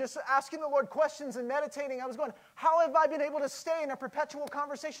and just asking the Lord questions and meditating, I was going, how have I been able to stay in a perpetual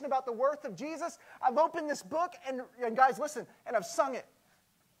conversation about the worth of Jesus? I've opened this book, and guys, listen, and I've sung it.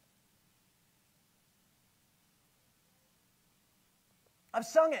 I've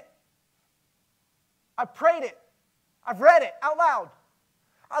sung it. I've prayed it. I've read it out loud.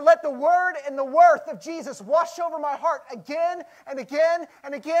 I let the word and the worth of Jesus wash over my heart again and again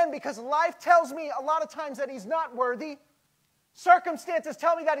and again, because life tells me a lot of times that he's not worthy. Circumstances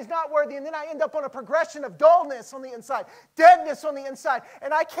tell me that he's not worthy, and then I end up on a progression of dullness on the inside, deadness on the inside,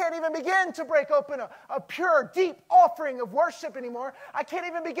 and I can't even begin to break open a pure, deep offering of worship anymore. I can't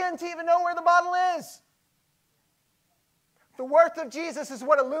even begin to even know where the bottle is. The worth of Jesus is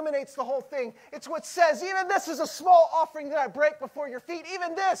what illuminates the whole thing. It's what says, even this is a small offering that I break before your feet.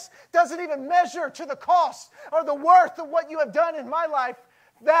 Even this doesn't even measure to the cost or the worth of what you have done in my life.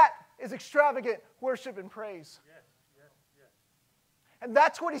 That is extravagant worship and praise. Yes, yes, yes. And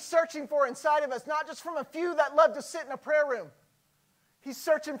that's what he's searching for inside of us, not just from a few that love to sit in a prayer room. He's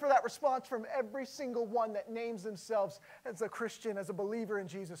searching for that response from every single one that names themselves as a Christian, as a believer in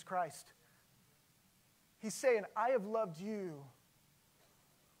Jesus Christ. He's saying, I have loved you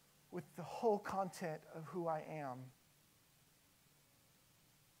with the whole content of who I am.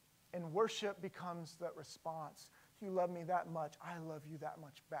 And worship becomes that response. You love me that much, I love you that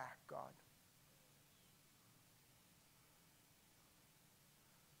much back, God.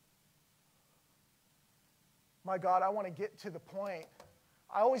 My God, I want to get to the point.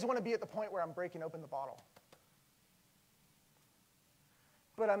 I always want to be at the point where I'm breaking open the bottle.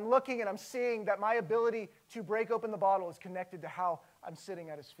 But I'm looking and I'm seeing that my ability to break open the bottle is connected to how I'm sitting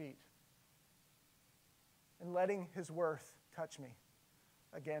at his feet and letting his worth touch me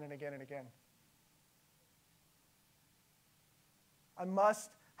again and again and again. I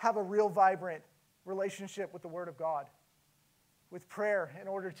must have a real vibrant relationship with the Word of God, with prayer in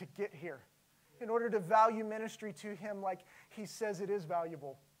order to get here, in order to value ministry to him like he says it is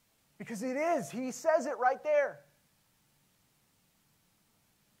valuable. Because it is. He says it right there.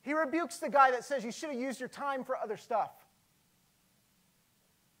 He rebukes the guy that says you should have used your time for other stuff.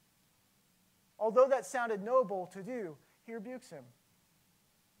 Although that sounded noble to do, he rebukes him.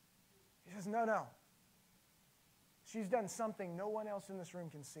 He says, no. She's done something no one else in this room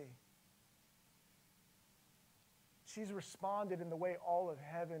can see. She's responded in the way all of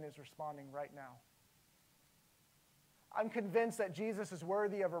heaven is responding right now. I'm convinced that Jesus is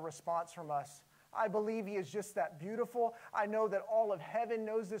worthy of a response from us. I believe he is just that beautiful. I know that all of heaven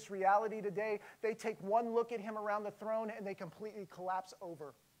knows this reality today. They take one look at him around the throne and they completely collapse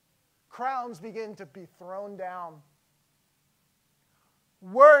over. Crowns begin to be thrown down.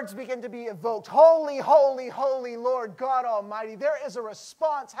 Words begin to be evoked. Holy, holy, holy Lord God Almighty. There is a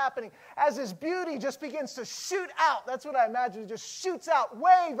response happening as his beauty just begins to shoot out. That's what I imagine. It just shoots out.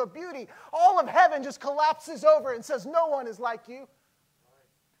 Wave of beauty. All of heaven just collapses over and says, no one is like you.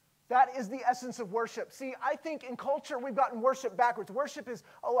 That is the essence of worship. See, I think in culture we've gotten worship backwards. Worship is,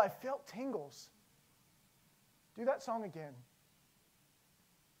 oh, I felt tingles. Do that song again.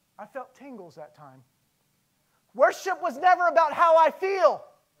 I felt tingles that time. Worship was never about how I feel.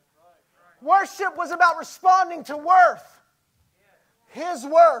 Worship was about responding to worth. His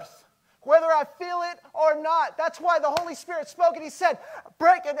worth. Whether I feel it or not. That's why the Holy Spirit spoke and he said,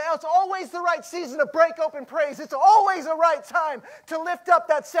 and it's always the right season to break open praise. It's always the right time to lift up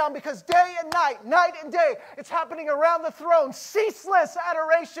that sound because day and night, night and day, it's happening around the throne. Ceaseless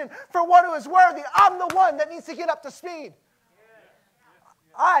adoration for one who is worthy. I'm the one that needs to get up to speed.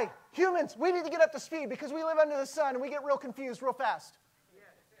 Humans, we need to get up to speed because we live under the sun and we get real confused real fast.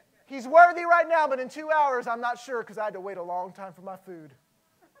 He's worthy right now, but in 2 hours, I'm not sure because I had to wait a long time for my food.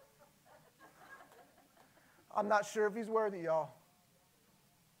 I'm not sure if he's worthy, y'all.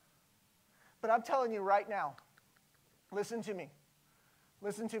 But I'm telling you right now, listen to me.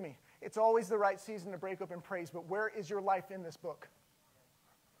 Listen to me. It's always the right season to break open praise, but where is your life in this book?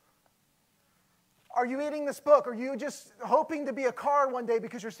 Are you eating this book? Are you just hoping to be a car one day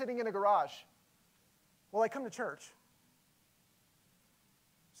because you're sitting in a garage? Well, I come to church.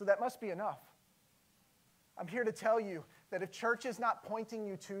 So that must be enough. I'm here to tell you that if church is not pointing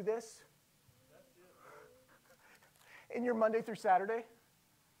you to this in your Monday through Saturday,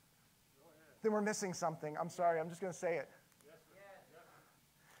 then we're missing something. I'm sorry, I'm just going to say it.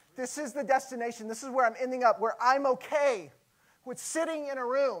 This is the destination. This is where I'm ending up, where I'm okay with sitting in a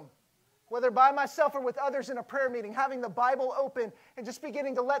room, whether by myself or with others in a prayer meeting, having the Bible open and just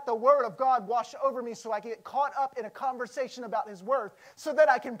beginning to let the Word of God wash over me so I can get caught up in a conversation about His worth, so that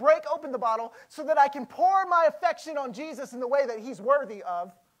I can break open the bottle, so that I can pour my affection on Jesus in the way that He's worthy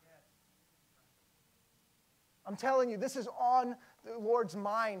of. I'm telling you, this is on the Lord's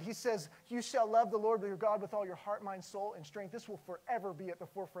mind. He says, you shall love the Lord your God with all your heart, mind, soul, and strength. This will forever be at the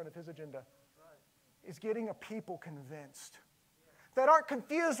forefront of His agenda. Is getting a people convinced. That aren't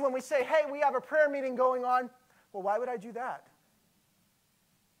confused when we say, hey, we have a prayer meeting going on. Well, why would I do that?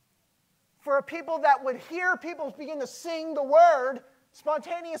 For a people that would hear people begin to sing the word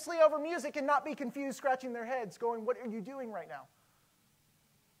spontaneously over music and not be confused, scratching their heads, going, what are you doing right now?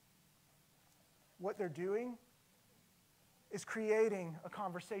 What they're doing is creating a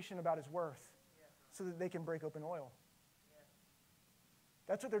conversation about His worth so that they can break open oil.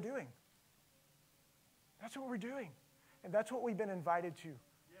 That's what they're doing. That's what we're doing. And that's what we've been invited to,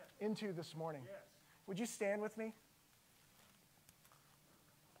 into this morning. Would you stand with me?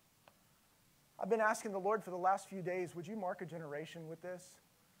 I've been asking the Lord for the last few days, would you mark a generation with this?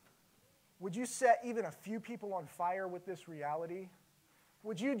 Would you set even a few people on fire with this reality?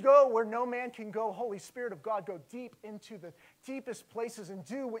 Would you go where no man can go? Holy Spirit of God, go deep into the deepest places and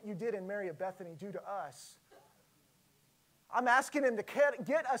do what you did in Mary of Bethany, do to us. I'm asking Him to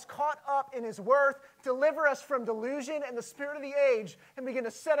get us caught up in His worth, deliver us from delusion and the spirit of the age, and begin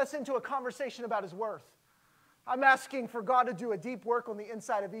to set us into a conversation about His worth. I'm asking for God to do a deep work on the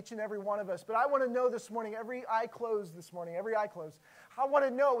inside of each and every one of us. But I want to know this morning, every eye closed this morning, every eye closed. I want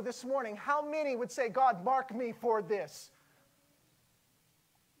to know this morning how many would say, God, mark me for this.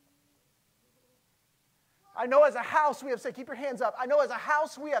 I know as a house we have said, keep your hands up. I know as a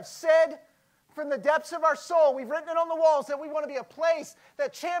house we have said From the depths of our soul, we've written it on the walls that we want to be a place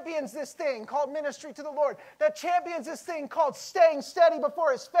that champions this thing called ministry to the Lord, that champions this thing called staying steady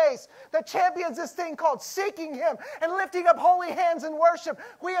before His face, that champions this thing called seeking Him and lifting up holy hands in worship.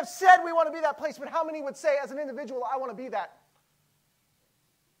 We have said we want to be that place, but how many would say as an individual, I want to be that?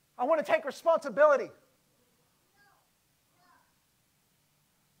 I want to take responsibility.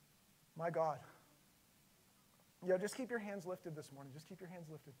 My God. Just keep your hands lifted this morning. Just keep your hands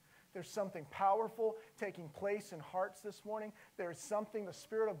lifted. There's something powerful taking place in hearts this morning. There is something, the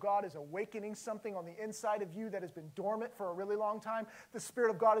Spirit of God is awakening something on the inside of you that has been dormant for a really long time. The Spirit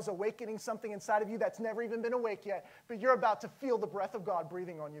of God is awakening something inside of you that's never even been awake yet. But you're about to feel the breath of God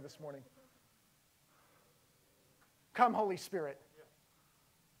breathing on you this morning. Come, Holy Spirit.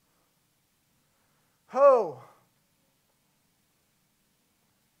 Oh.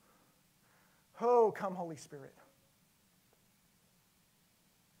 Oh, come, Holy Spirit.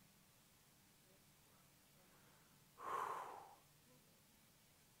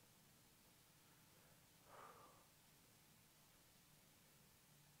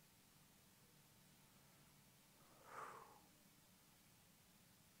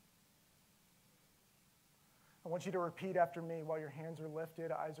 I want you to repeat after me while your hands are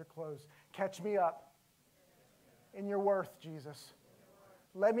lifted, eyes are closed. Catch me up in your worth, Jesus.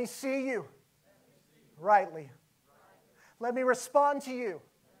 Let me see you rightly. Let me respond to you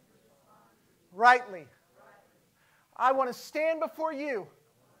rightly. I want to stand before you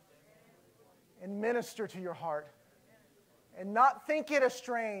and minister to your heart and not think it a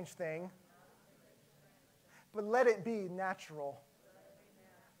strange thing, but let it be natural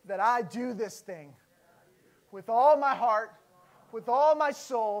that I do this thing with all my heart, with all my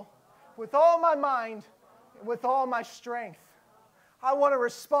soul, with all my mind, and with all my strength. I want to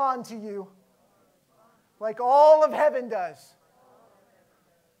respond to you like all of heaven does.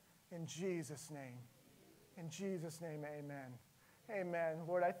 In Jesus' name. In Jesus' name, amen. Amen.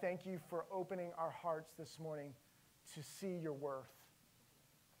 Lord, I thank you for opening our hearts this morning to see your worth.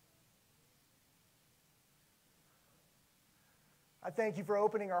 I thank you for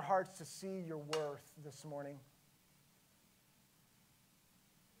opening our hearts to see your worth this morning.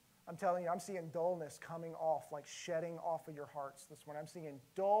 I'm telling you, I'm seeing dullness coming off, like shedding off of your hearts this morning. I'm seeing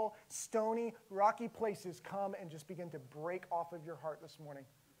dull, stony, rocky places come and just begin to break off of your heart this morning.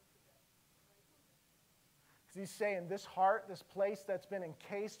 Because he's saying this heart, this place that's been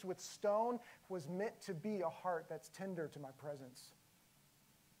encased with stone, was meant to be a heart that's tender to my presence.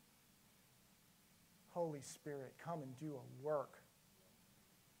 Holy Spirit, come and do a work.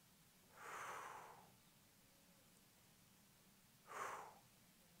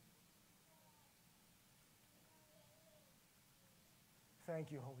 Thank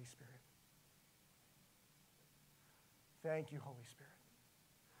you, Holy Spirit. Thank you, Holy Spirit.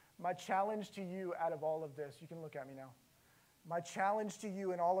 My challenge to you out of all of this, you can look at me now. My challenge to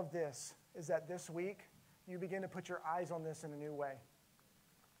you in all of this is that this week you begin to put your eyes on this in a new way.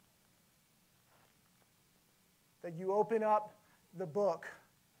 That you open up the book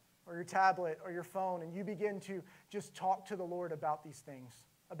or your tablet or your phone and you begin to just talk to the Lord about these things,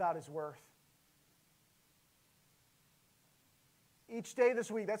 about His worth. Each day this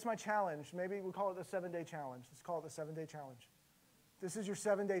week, that's my challenge. Maybe we'll call it the 7-day challenge. Let's call it the 7-day challenge. This is your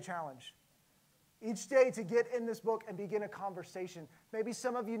 7-day challenge. Each day to get in this book and begin a conversation. Maybe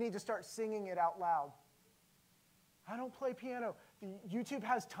some of you need to start singing it out loud. I don't play piano. YouTube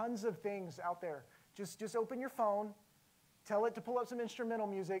has tons of things out there. Just open your phone, tell it to pull up some instrumental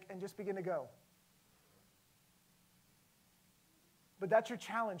music, and just begin to go. But that's your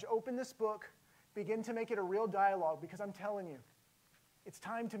challenge. Open this book, begin to make it a real dialogue, because I'm telling you, it's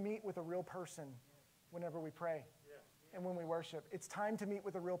time to meet with a real person whenever we pray and when we worship. It's time to meet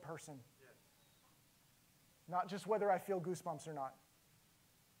with a real person. Not just whether I feel goosebumps or not.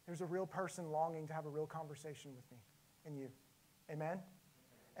 There's a real person longing to have a real conversation with me and you. Amen?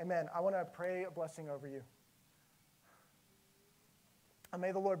 Amen. I want to pray a blessing over you. And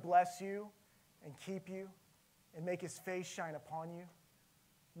may the Lord bless you and keep you and make His face shine upon you.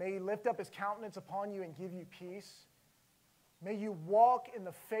 May He lift up His countenance upon you and give you peace. May you walk in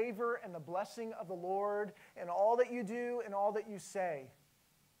the favor and the blessing of the Lord in all that you do and all that you say.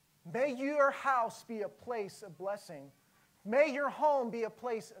 May your house be a place of blessing. May your home be a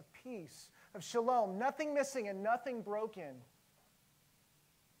place of peace, of shalom, nothing missing and nothing broken.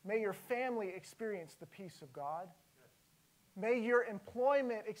 May your family experience the peace of God. May your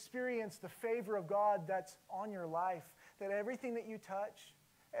employment experience the favor of God that's on your life, that everything that you touch,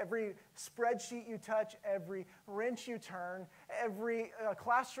 every spreadsheet you touch, every wrench you turn, every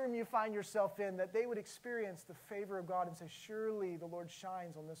classroom you find yourself in, that they would experience the favor of God and say, surely the Lord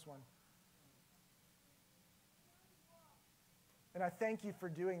shines on this one. And I thank you for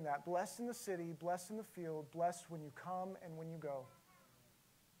doing that. Blessed in the city, blessed in the field, blessed when you come and when you go.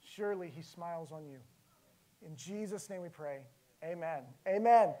 Surely he smiles on you. In Jesus' name we pray. Amen.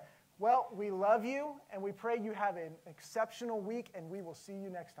 Amen. Well, we love you, and we pray you have an exceptional week, and we will see you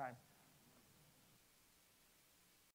next time.